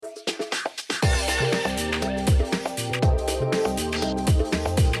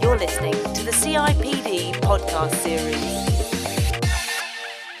listening to the CIPD podcast series.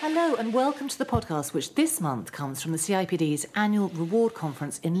 Hello and welcome to the podcast, which this month comes from the CIPD's annual reward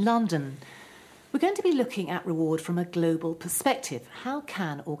conference in London. We're going to be looking at reward from a global perspective. How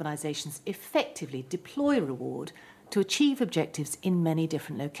can organisations effectively deploy reward to achieve objectives in many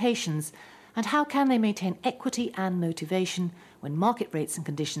different locations? And how can they maintain equity and motivation when market rates and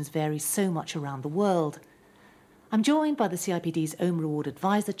conditions vary so much around the world? I'm joined by the CIPD's own reward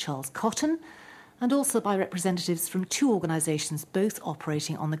advisor, Charles Cotton, and also by representatives from two organisations both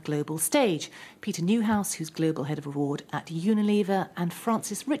operating on the global stage. Peter Newhouse, who's Global Head of Reward at Unilever, and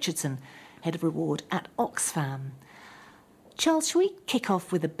Francis Richardson, Head of Reward at Oxfam. Charles, shall we kick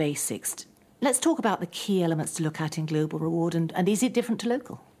off with the basics? Let's talk about the key elements to look at in global reward, and is it different to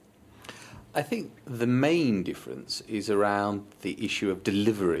local? I think the main difference is around the issue of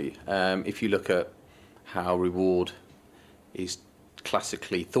delivery. If you look at how reward is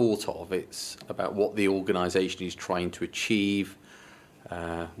classically thought of, it's about what the organisation is trying to achieve.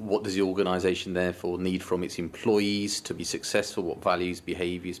 What does the organisation therefore need from its employees to be successful? What values,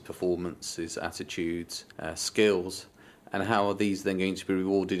 behaviours, performances, attitudes, skills, and how are these then going to be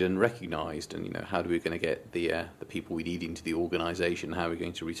rewarded and recognised? And how are we going to get the people we need into the organisation? How are we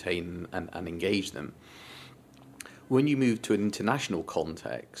going to retain and engage them? When you move to an international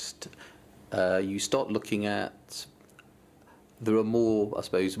context, you start looking at there are more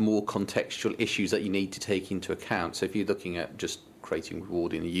contextual issues that you need to take into account. So if you're looking at just creating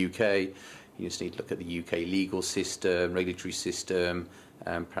reward in the UK, you just need to look at the UK legal system, regulatory system,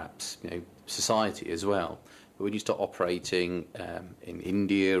 and perhaps society as well. But when you start operating in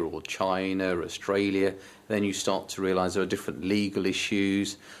India or China or Australia, then you start to realise there are different legal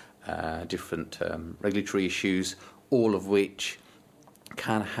issues, different regulatory issues, all of which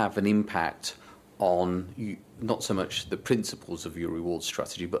can have an impact on you, not so much the principles of your reward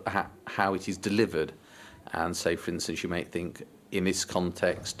strategy, but how it is delivered. And say, for instance, you may think in this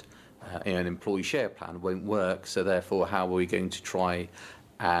context, an employee share plan won't work, so therefore how are we going to try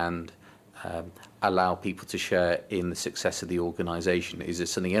and allow people to share in the success of the organisation? Is there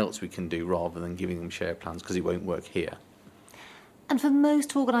something else we can do rather than giving them share plans because it won't work here? And for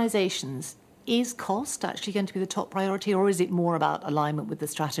most organisations, is cost actually going to be the top priority, or is it more about alignment with the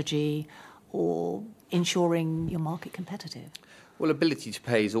strategy or ensuring your market competitive? Well, ability to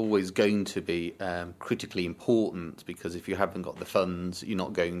pay is always going to be critically important, because if you haven't got the funds, you're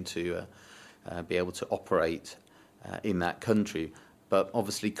not going to be able to operate in that country. But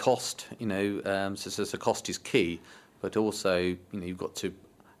obviously cost, so cost is key, but also, you've got to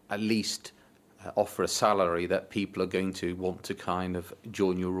at least offer a salary that people are going to want to kind of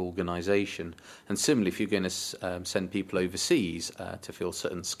join your organisation. And similarly, if you're going to send people overseas to fill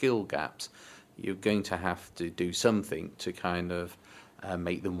certain skill gaps, you're going to have to do something to kind of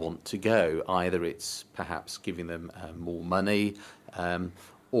make them want to go. Either it's perhaps giving them more money,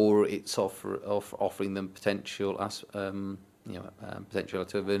 or it's offering them potentiality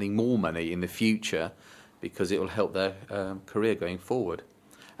of earning more money in the future, because it will help their career going forward.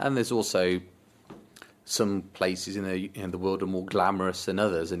 And there's also some places in the world are more glamorous than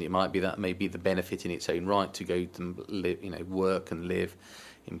others, and it might be that may be the benefit in its own right to go to live, work and live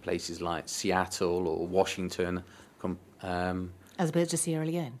in places like Seattle or Washington, as opposed to Sierra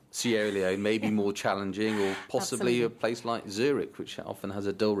Leone. Sierra Leone may be more challenging, or possibly Absolutely. a place like Zurich, which often has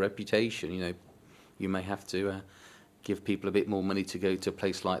a dull reputation. You may have to give people a bit more money to go to a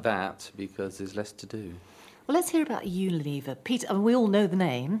place like that because there's less to do. Well, let's hear about Unilever. Peter, we all know the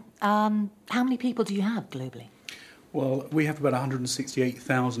name. How many people do you have globally? Well, we have about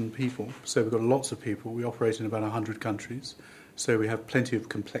 168,000 people, so we've got lots of people. We operate in about 100 countries, so we have plenty of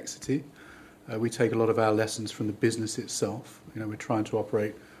complexity. We take a lot of our lessons from the business itself. We're trying to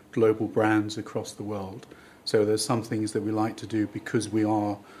operate global brands across the world. So there's some things that we like to do because we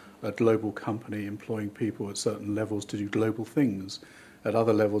are a global company employing people at certain levels to do global things. At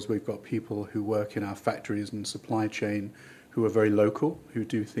other levels, we've got people who work in our factories and supply chain who are very local, who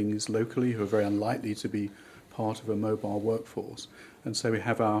do things locally, who are very unlikely to be part of a mobile workforce. And so we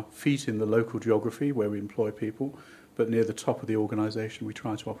have our feet in the local geography where we employ people, but near the top of the organisation, we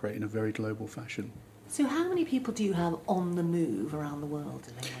try to operate in a very global fashion. So how many people do you have on the move around the world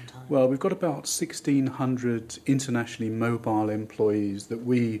at any one time? Well, we've got about 1,600 internationally mobile employees that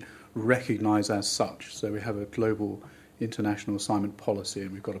we recognise as such. So we have a global international assignment policy,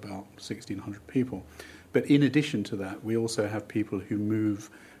 and we've got about 1,600 people. But in addition to that, we also have people who move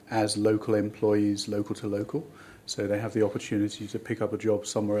as local employees, local to local. So they have the opportunity to pick up a job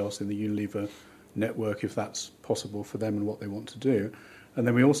somewhere else in the Unilever network if that's possible for them and what they want to do. And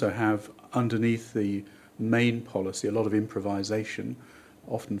then we also have, underneath the main policy, a lot of improvisation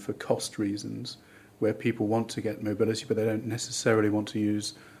often for cost reasons, where people want to get mobility, but they don't necessarily want to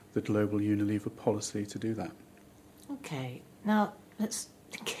use the global Unilever policy to do that. Okay, now let's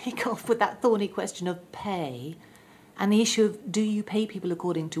kick off with that thorny question of pay and the issue of, do you pay people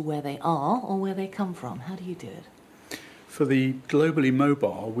according to where they are or where they come from? How do you do it? For the globally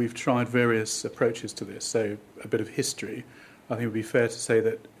mobile, we've tried various approaches to this. So a bit of history. I think it would be fair to say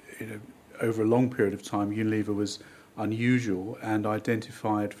that over a long period of time, Unilever was unusual and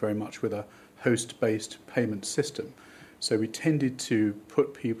identified very much with a host-based payment system. So we tended to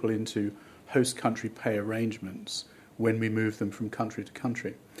put people into host country pay arrangements when we moved them from country to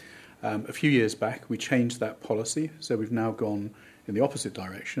country. A few years back, we changed that policy, so we've now gone in the opposite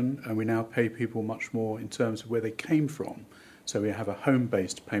direction, and we now pay people much more in terms of where they came from. So we have a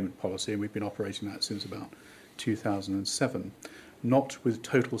home-based payment policy, and we've been operating that since about 2007. Not with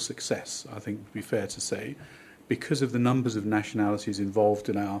total success, I think would be fair to say. Because of the numbers of nationalities involved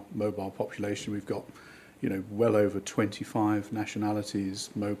in our mobile population, we've got well over 25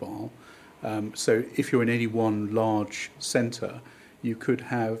 nationalities mobile. So if you're in any one large centre, you could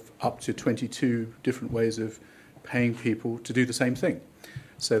have up to 22 different ways of paying people to do the same thing.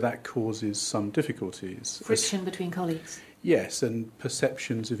 So that causes some difficulties. Friction between colleagues? Yes, and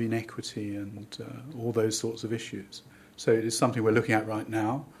perceptions of inequity and all those sorts of issues. So it is something we're looking at right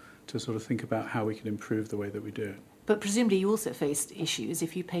now to sort of think about how we can improve the way that we do it. But presumably you also face issues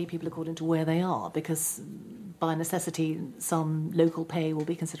if you pay people according to where they are, because by necessity some local pay will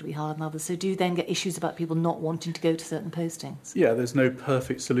be considerably higher than others. So do you then get issues about people not wanting to go to certain postings? Yeah, there's no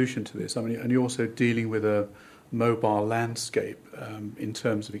perfect solution to this. I mean, and you're also dealing with a mobile landscape in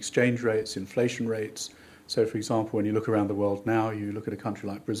terms of exchange rates, inflation rates. So, for example, when you look around the world now, you look at a country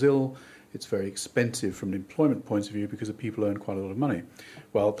like Brazil, it's very expensive from an employment point of view because the people earn quite a lot of money.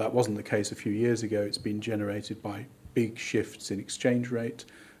 Well, that wasn't the case a few years ago. It's been generated by big shifts in exchange rate,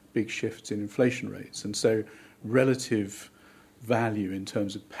 big shifts in inflation rates. And so relative value in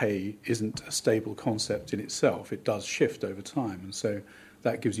terms of pay isn't a stable concept in itself. It does shift over time. And so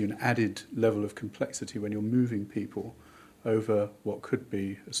that gives you an added level of complexity when you're moving people over what could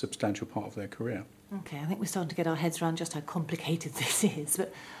be a substantial part of their career. Okay, I think we're starting to get our heads around just how complicated this is.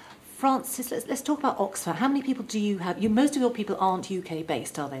 But Francis, let's talk about Oxfam. How many people do you have? Most of your people aren't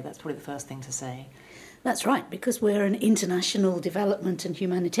UK-based, are they? That's probably the first thing to say. That's right, because we're an international development and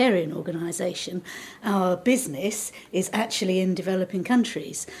humanitarian organisation. Our business is actually in developing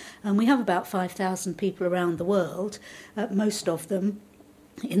countries, and we have about 5,000 people around the world, most of them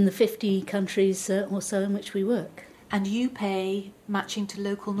in the 50 countries or so in which we work. And you pay matching to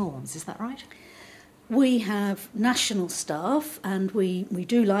local norms, is that right? We have national staff, and we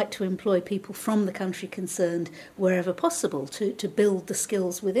do like to employ people from the country concerned wherever possible to build the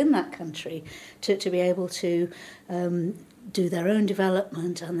skills within that country to be able to do their own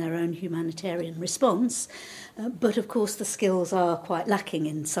development and their own humanitarian response. But of course the skills are quite lacking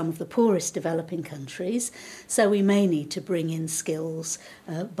in some of the poorest developing countries, so we may need to bring in skills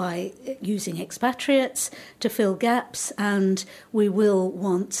by using expatriates to fill gaps, and we will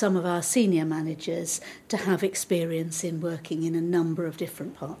want some of our senior managers to have experience in working in a number of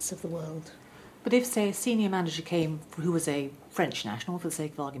different parts of the world. But if, say, a senior manager came who was a French national, for the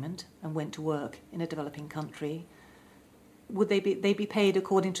sake of argument, and went to work in a developing country, would they be paid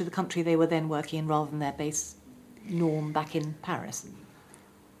according to the country they were then working in rather than their base norm back in Paris?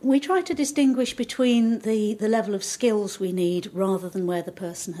 We try to distinguish between the level of skills we need rather than where the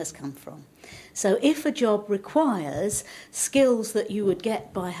person has come from. So if a job requires skills that you would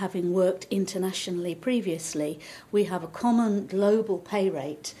get by having worked internationally previously, we have a common global pay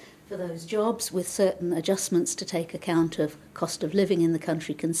rate for those jobs with certain adjustments to take account of cost of living in the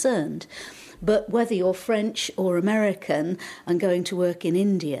country concerned. But whether you're French or American and going to work in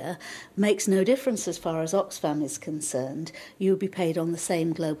India makes no difference as far as Oxfam is concerned. You'll be paid on the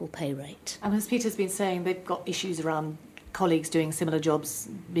same global pay rate. And as Peter's been saying, they've got issues around colleagues doing similar jobs,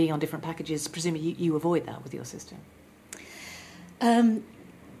 being on different packages. Presumably you avoid that with your system.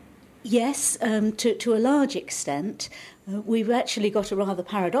 Yes, to a large extent. We've actually got a rather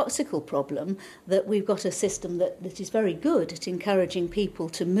paradoxical problem that we've got a system that is very good at encouraging people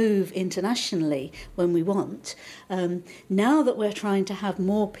to move internationally when we want. Now that we're trying to have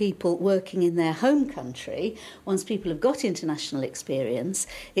more people working in their home country, once people have got international experience,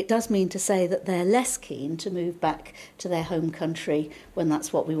 it does mean to say that they're less keen to move back to their home country when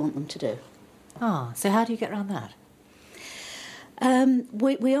that's what we want them to do. So how do you get around that?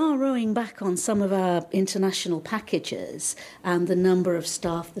 We are rowing back on some of our international packages and the number of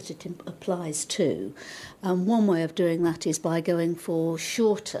staff that it applies to. One way of doing that is by going for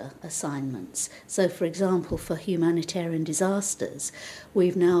shorter assignments. So, for example, for humanitarian disasters,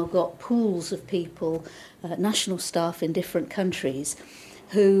 we've now got pools of people, national staff in different countries,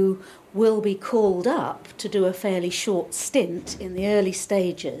 who will be called up to do a fairly short stint in the early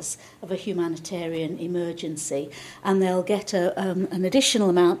stages of a humanitarian emergency, and they'll get an additional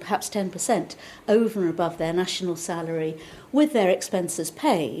amount, perhaps 10%, over and above their national salary, with their expenses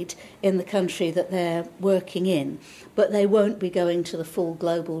paid in the country that they're working in. But they won't be going to the full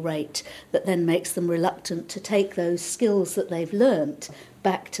global rate that then makes them reluctant to take those skills that they've learnt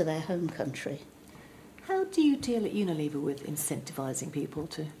back to their home country. How do you deal at Unilever with incentivising people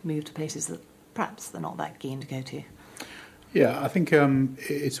to move to places that perhaps they're not that keen to go to? Yeah, I think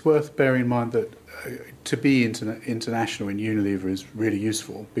it's worth bearing in mind that to be international in Unilever is really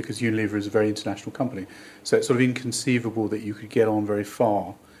useful, because Unilever is a very international company. So it's sort of inconceivable that you could get on very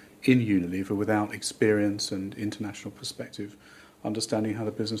far in Unilever without experience and international perspective, understanding how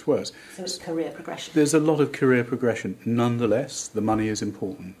the business works. So it's career progression. There's a lot of career progression. Nonetheless, the money is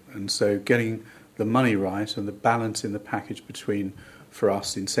important. And so getting the money right and the balance in the package between, for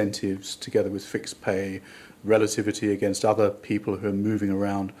us, incentives together with fixed pay, relativity against other people who are moving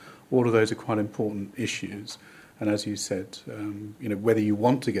around, all of those are quite important issues. And as you said, whether you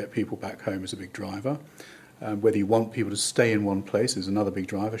want to get people back home is a big driver. Whether you want people to stay in one place is another big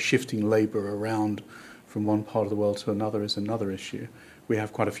driver. Shifting labour around from one part of the world to another is another issue. We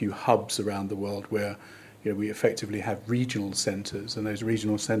have quite a few hubs around the world where we effectively have regional centres, and those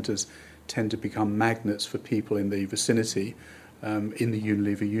regional centres tend to become magnets for people in the vicinity, in the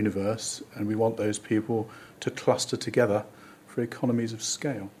Unilever universe, and we want those people to cluster together for economies of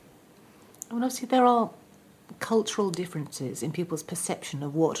scale. And obviously there are cultural differences in people's perception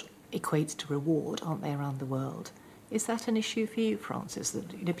of what equates to reward, aren't they, around the world? Is that an issue for you, Frances,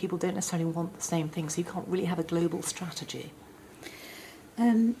 that people don't necessarily want the same thing, so you can't really have a global strategy?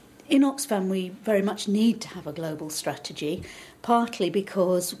 In Oxfam, we very much need to have a global strategy, partly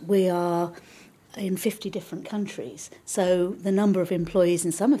because we are in 50 different countries. So the number of employees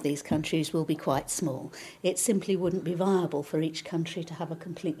in some of these countries will be quite small. It simply wouldn't be viable for each country to have a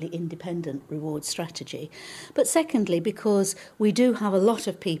completely independent reward strategy. But secondly, because we do have a lot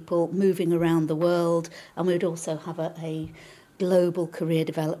of people moving around the world, and we'd also have a global career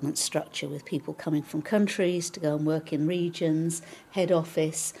development structure with people coming from countries to go and work in regions, head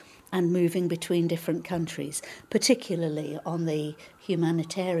office, and moving between different countries, particularly on the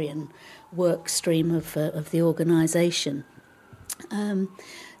humanitarian work stream of the organisation.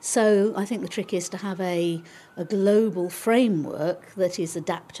 So I think the trick is to have a global framework that is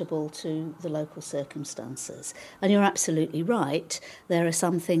adaptable to the local circumstances. And you're absolutely right, there are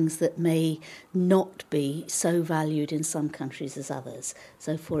some things that may not be so valued in some countries as others.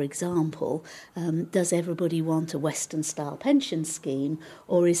 So, for example, does everybody want a Western-style pension scheme,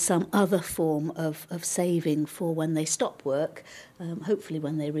 or is some other form of saving for when they stop work, hopefully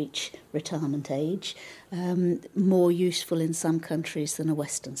when they reach retirement age, more useful in some countries than a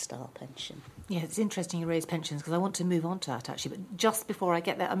Western-style pension? Yeah, it's interesting you raise pensions, because I want to move on to that, actually. But just before I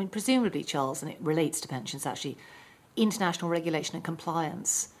get there, I mean, presumably, Charles, and it relates to pensions, actually, international regulation and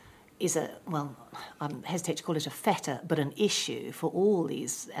compliance is I hesitate to call it a fetter, but an issue for all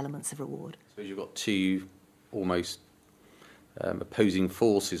these elements of reward. So you've got two almost opposing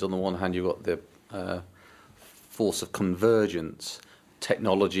forces. On the one hand, you've got the force of convergence.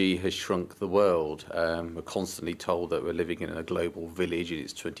 Technology has shrunk the world. We're constantly told that we're living in a global village and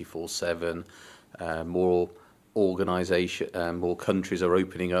it's 24/7. More more countries are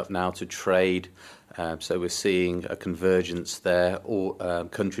opening up now to trade. So we're seeing a convergence there. All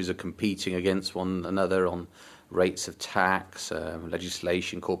countries are competing against one another on rates of tax,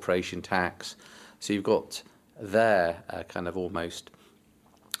 legislation, corporation tax. So you've got there kind of almost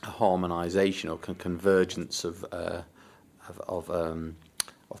a harmonisation or convergence of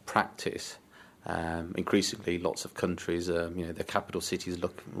practice. Increasingly, lots of countries, their capital cities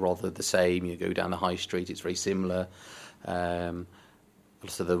look rather the same. You go down the high street, it's very similar.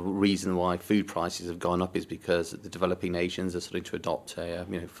 Also, the reason why food prices have gone up is because the developing nations are starting to adopt,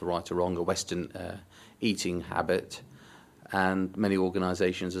 for right or wrong, a Western eating habit. And many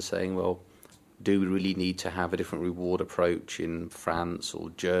organisations are saying, well, do we really need to have a different reward approach in France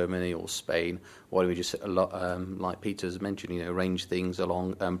or Germany or Spain? Why don't we just, like Peter's mentioned, arrange things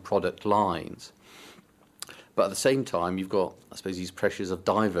along product lines? But at the same time, you've got, I suppose, these pressures of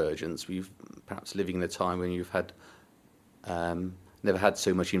divergence. We've perhaps living in a time when you've had never had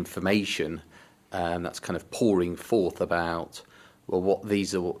so much information that's kind of pouring forth about well,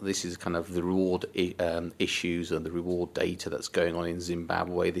 this is kind of the reward issues and the reward data that's going on in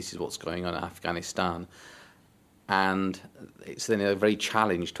Zimbabwe. This is what's going on in Afghanistan. And it's then a very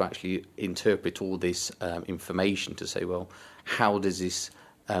challenge to actually interpret all this information to say, well, how does this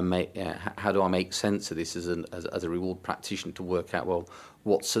how do I make sense of this as a reward practitioner to work out, well,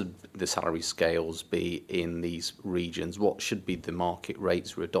 what should the salary scales be in these regions? What should be the market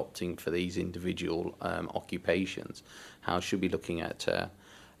rates we're adopting for these individual occupations? How should we be looking at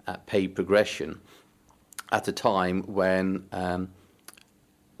pay progression at a time when,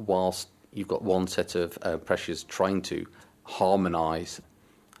 whilst you've got one set of pressures trying to harmonise,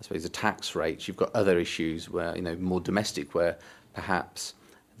 I suppose, the tax rates, you've got other issues where, more domestic, where perhaps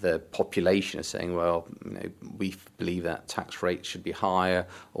the population is saying, well, we believe that tax rates should be higher,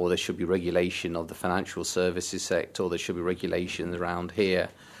 or there should be regulation of the financial services sector, or there should be regulations around here.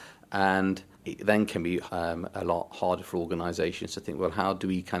 And it then can be a lot harder for organisations to think, well, how do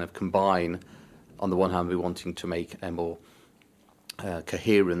we kind of combine, on the one hand, we're wanting to make a more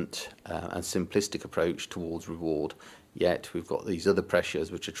coherent and simplistic approach towards reward, yet we've got these other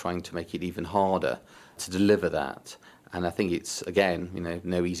pressures which are trying to make it even harder to deliver that. And I think it's, again,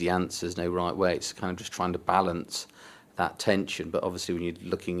 no easy answers, no right way. It's kind of just trying to balance that tension. But obviously when you're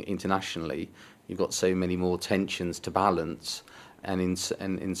looking internationally, you've got so many more tensions to balance, and in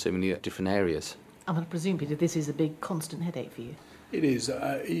so many different areas. I'm going to presume, Peter, this is a big constant headache for you. It is.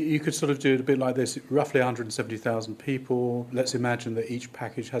 You could sort of do it a bit like this. Roughly 170,000 people. Let's imagine that each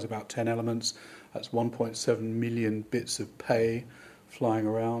package has about 10 elements. That's 1.7 million bits of pay flying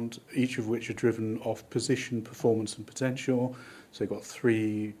around, each of which are driven off position, performance and potential. So you've got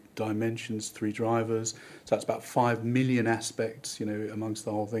 3 dimensions, 3 drivers. So that's about 5 million aspects, amongst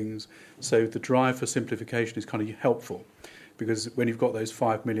the whole things. So the drive for simplification is kind of helpful, because when you've got those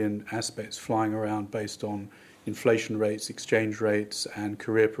 5 million aspects flying around based on inflation rates, exchange rates and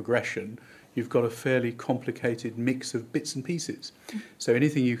career progression, you've got a fairly complicated mix of bits and pieces. So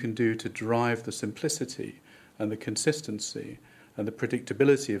anything you can do to drive the simplicity and the consistency and the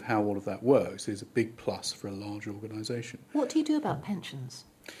predictability of how all of that works is a big plus for a large organisation. What do you do about pensions?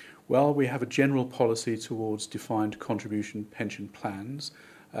 Well, we have a general policy towards defined contribution pension plans.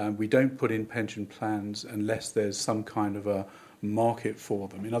 We don't put in pension plans unless there's some kind of a market for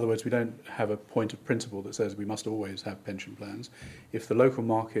them. In other words, we don't have a point of principle that says we must always have pension plans. If the local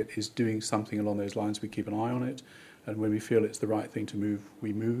market is doing something along those lines, we keep an eye on it, and when we feel it's the right thing to move,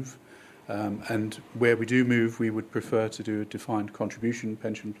 we move. And where we do move, we would prefer to do a defined contribution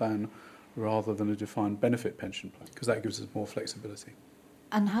pension plan rather than a defined benefit pension plan, because that gives us more flexibility.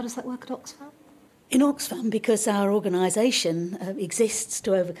 And how does that work at Oxfam? In Oxfam, because our organisation exists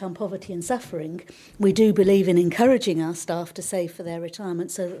to overcome poverty and suffering, we do believe in encouraging our staff to save for their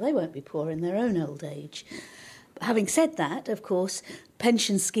retirement so that they won't be poor in their own old age. But having said that, of course,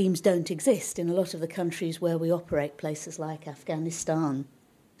 pension schemes don't exist in a lot of the countries where we operate, places like Afghanistan.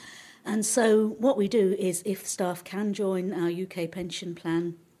 And so what we do is, if staff can join our UK pension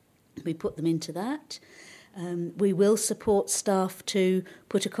plan, we put them into that. We will support staff to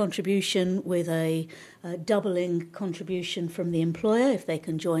put a contribution with a doubling contribution from the employer if they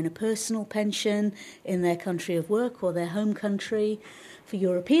can join a personal pension in their country of work or their home country. For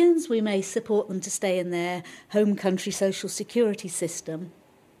Europeans, we may support them to stay in their home country social security system.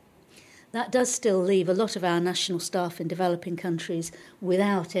 That does still leave a lot of our national staff in developing countries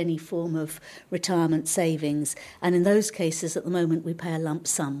without any form of retirement savings. And in those cases, at the moment, we pay a lump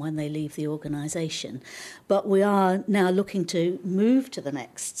sum when they leave the organisation. But we are now looking to move to the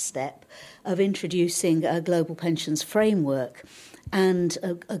next step of introducing a global pensions framework and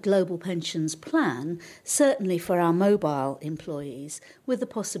a global pensions plan, certainly for our mobile employees, with the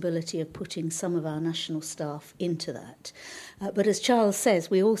possibility of putting some of our national staff into that. But as Charles says,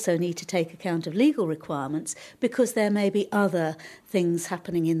 we also need to take account of legal requirements, because there may be other things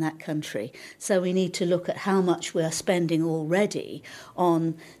happening in that country. So we need to look at how much we are spending already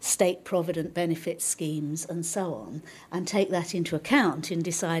on state provident benefit schemes and so on, and take that into account in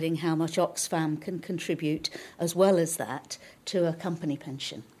deciding how much Oxfam can contribute as well as that to a company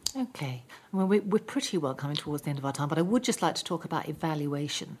pension. Okay. Well, we're pretty well coming towards the end of our time, but I would just like to talk about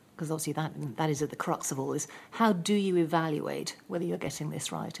evaluation, because obviously that is at the crux of all this. How do you evaluate whether you're getting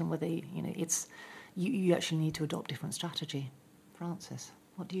this right and whether it's you actually need to adopt different strategy? Francis,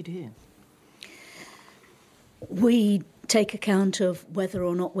 what do you do? We take account of whether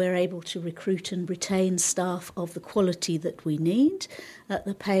or not we're able to recruit and retain staff of the quality that we need at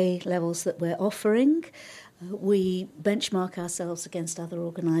the pay levels that we're offering. We benchmark ourselves against other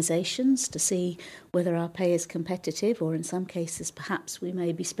organisations to see whether our pay is competitive, or in some cases perhaps we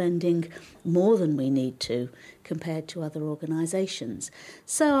may be spending more than we need to compared to other organisations.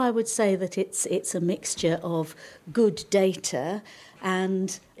 So I would say that it's a mixture of good data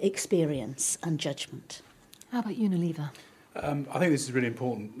and experience and judgment. How about Unilever? I think this is a really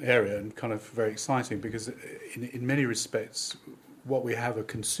important area and kind of very exciting, because in many respects what we have are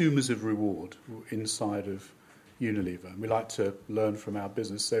consumers of reward inside of Unilever. And we like to learn from our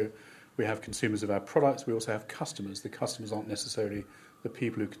business. So we have consumers of our products. We also have customers. The customers aren't necessarily the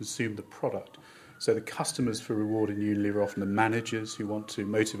people who consume the product. So the customers for reward in Unilever are often the managers who want to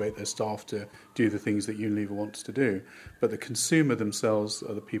motivate their staff to do the things that Unilever wants to do. But the consumer themselves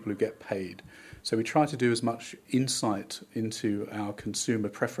are the people who get paid. So we try to do as much insight into our consumer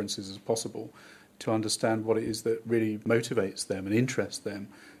preferences as possible to understand what it is that really motivates them and interests them,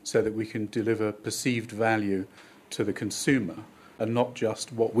 so that we can deliver perceived value to the consumer and not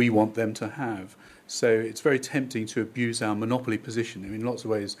just what we want them to have. So it's very tempting to abuse our monopoly position. I mean, in lots of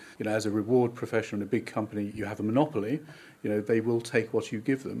ways, as a reward professional in a big company, you have a monopoly. They will take what you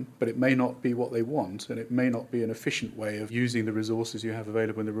give them, but it may not be what they want, and it may not be an efficient way of using the resources you have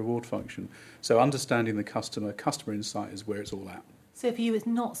available in the reward function. So understanding the customer insight is where it's all at. So for you, it's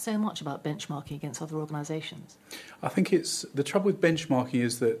not so much about benchmarking against other organisations? I think the trouble with benchmarking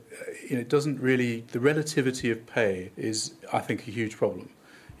is that it doesn't really, the relativity of pay is, I think, a huge problem.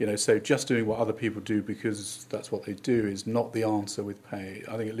 So just doing what other people do because that's what they do is not the answer with pay.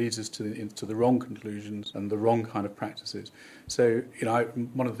 I think it leads us to the wrong conclusions and the wrong kind of practices. So,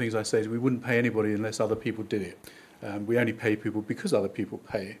 one of the things I say is we wouldn't pay anybody unless other people did it. We only pay people because other people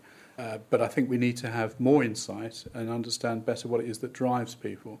pay. But I think we need to have more insight and understand better what it is that drives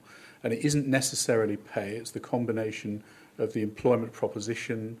people. And it isn't necessarily pay, it's the combination of the employment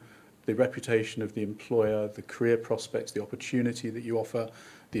proposition, the reputation of the employer, the career prospects, the opportunity that you offer,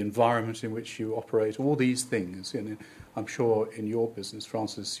 the environment in which you operate, all these things. I'm sure in your business,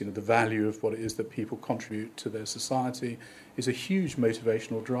 Francis, the value of what it is that people contribute to their society is a huge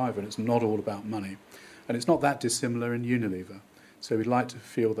motivational driver, and it's not all about money. And it's not that dissimilar in Unilever. So we'd like to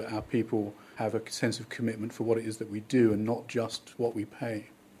feel that our people have a sense of commitment for what it is that we do and not just what we pay.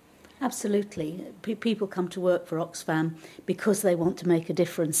 Absolutely. People come to work for Oxfam because they want to make a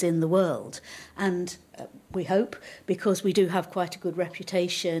difference in the world. And we hope, because we do have quite a good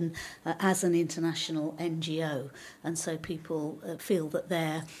reputation as an international NGO. And so people feel that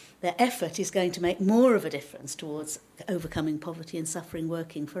their effort is going to make more of a difference towards overcoming poverty and suffering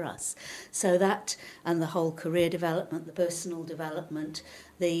working for us. So that, and the whole career development, the personal development,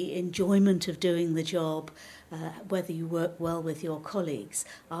 the enjoyment of doing the job, whether you work well with your colleagues,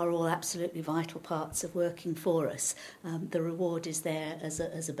 are all absolutely vital parts of working for us. The reward is there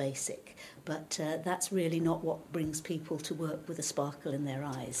as a basic, but that's really not what brings people to work with a sparkle in their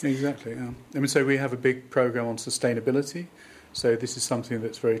eyes. Exactly, yeah. So we have a big programme on sustainability. So this is something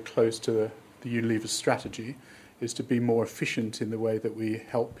that's very close to the Unilever strategy, is to be more efficient in the way that we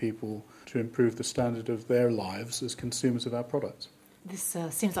help people to improve the standard of their lives as consumers of our products. This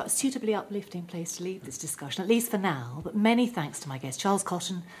seems like a suitably uplifting place to leave this discussion, at least for now. But many thanks to my guests, Charles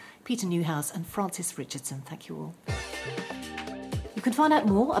Cotton, Peter Newhouse and Francis Richardson. Thank you all. You can find out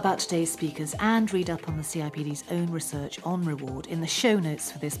more about today's speakers and read up on the CIPD's own research on reward in the show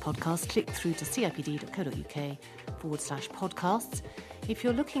notes for this podcast. Click through to cipd.co.uk/podcasts. If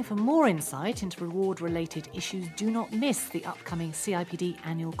you're looking for more insight into reward-related issues, do not miss the upcoming CIPD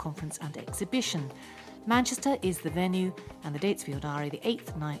annual conference and exhibition. Manchester is the venue, and the dates for your diary, the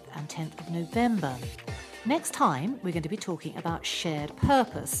 8th, 9th and 10th of November. Next time, we're going to be talking about shared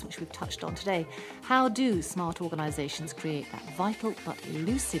purpose, which we've touched on today. How do smart organisations create that vital but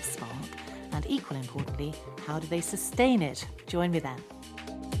elusive spark? And equally importantly, how do they sustain it? Join me then.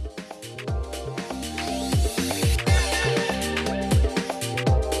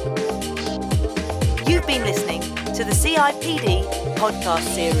 You've been listening to the CIPD podcast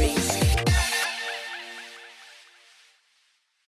series.